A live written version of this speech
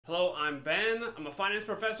Hello, I'm Ben. I'm a finance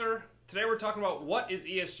professor. Today we're talking about what is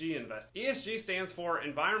ESG investing. ESG stands for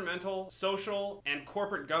environmental, social, and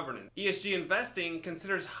corporate governance. ESG investing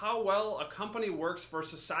considers how well a company works for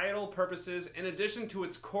societal purposes in addition to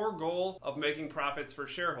its core goal of making profits for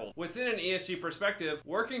shareholders. Within an ESG perspective,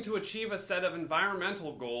 working to achieve a set of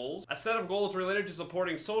environmental goals, a set of goals related to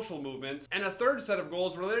supporting social movements, and a third set of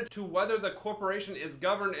goals related to whether the corporation is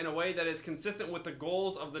governed in a way that is consistent with the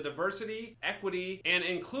goals of the diversity, equity, and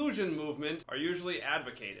inclusion movement are usually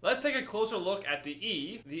advocated. Let's take a closer look at the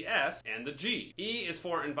E, the S, and the G. E is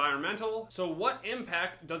for environmental. So what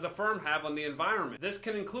impact does a firm have on the environment? This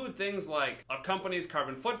can include things like a company's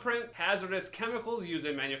carbon footprint, hazardous chemicals used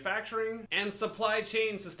in manufacturing, and supply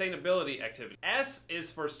chain sustainability activity. S is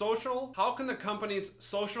for social. How can the company's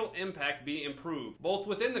social impact be improved, both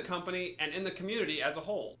within the company and in the community as a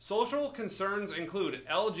whole? Social concerns include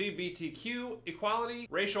LGBTQ equality,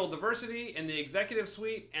 racial diversity in the executive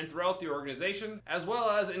suite and throughout the organization, as well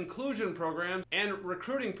as inclusion programs and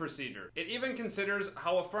recruiting procedure. It even considers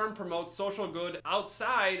how a firm promotes social good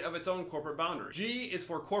outside of its own corporate boundaries. G is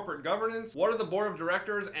for corporate governance. What are the board of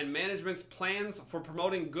directors and management's plans for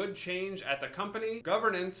promoting good change at the company?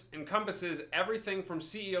 Governance encompasses everything from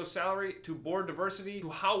CEO salary to board diversity to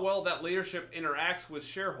how well that leadership interacts with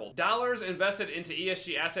shareholders. Dollars invested into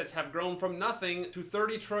ESG assets have grown from nothing to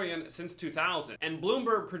 30 trillion since 2000, and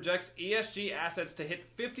Bloomberg projects ESG assets to hit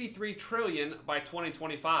 53 trillion by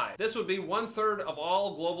 2025. This would be 1/3 of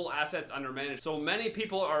all global assets under management. So many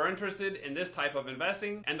people are interested in this type of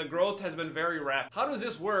investing, and the growth has been very rapid. How does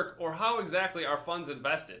this work, or how exactly are funds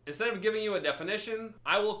invested? Instead of giving you a definition,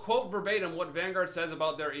 I will quote verbatim what Vanguard says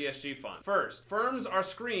about their ESG fund. First, firms are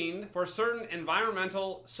screened for certain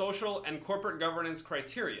environmental, social, and corporate governance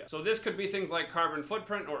criteria. So this could be things like carbon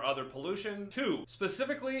footprint or other pollution. 2,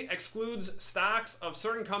 specifically excludes stocks of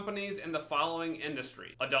certain companies in the following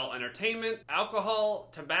industry: adult entertainment, alcohol,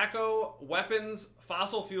 tobacco, weapons,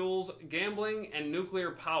 fossil fuels, gambling, and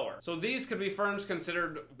nuclear power. So these could be firms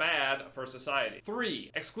considered bad for society.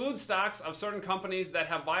 3, exclude stocks of certain companies that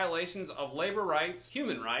have violations of labor rights,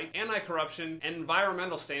 human rights, anti-corruption, and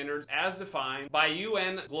environmental standards as defined by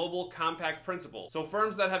UN Global Compact principles. So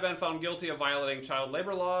firms that have been found guilty of violating child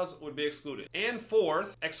labor laws would be excluded. And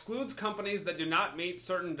 4th, excludes companies that do not meet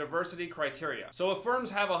certain diversity criteria. So if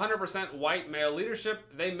firms have 100% white male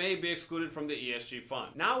leadership, they may be excluded from the ESG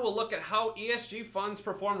fund. Now we'll look at how ESG funds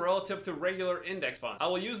perform relative to regular index funds. I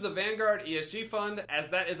will use the Vanguard ESG fund as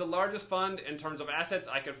that is the largest fund in terms of assets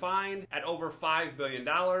I could find at over $5 billion.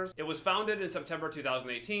 It was founded in September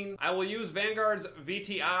 2018. I will use Vanguard's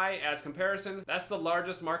VTI as comparison. That's the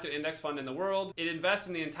largest market index fund in the world. It invests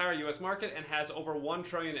in the entire US market and has over $1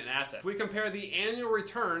 trillion in assets. If we compare the annual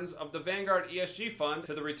returns of the Vanguard ESG fund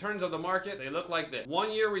to the returns of the market, they look like this.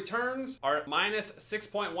 1-year returns are minus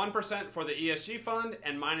 6.1% for the ESG fund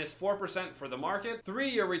and minus 4% for the market.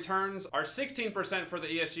 3-year returns are 16% for the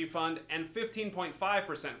ESG fund and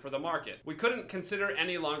 15.5% for the market. We couldn't consider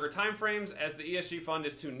any longer time frames as the ESG fund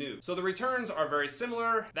is too new. So the returns are very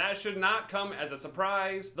similar. That should not come as a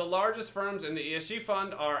surprise. The largest firms in the ESG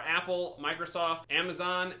fund are Apple, Microsoft,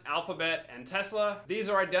 Amazon, Alphabet, and Tesla. These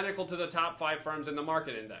are identical to the top 5 firms in the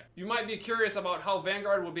market index. You might be curious about how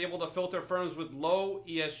Vanguard will be able to filter firms with low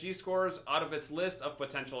ESG scores out of its list of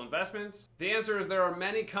potential investments. The answer is there are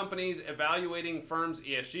many companies evaluating firms'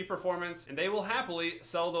 ESG performance, and they will happily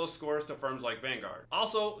sell those scores to firms like Vanguard.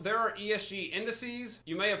 Also, there are ESG indices.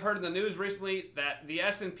 You may have heard in the news recently that the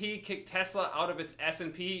S&P kicked Tesla out of its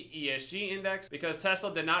S&P ESG index because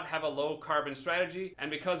Tesla did not have a low carbon strategy and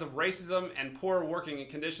because of racism and poor working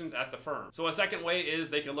conditions at the firm. So a second way is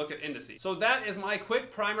they can look at indices. So that is my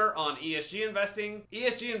quick primer on ESG investing.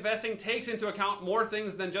 ESG investing takes into account more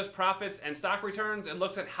things than just profits and stock returns. It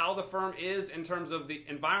looks at how the firm is in terms of the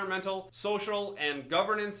environmental, social, and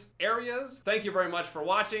governance areas. Thank you very much for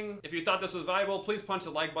watching. If you thought this was valuable, please punch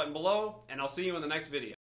the like button below, and I'll see you in the next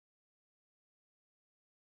video.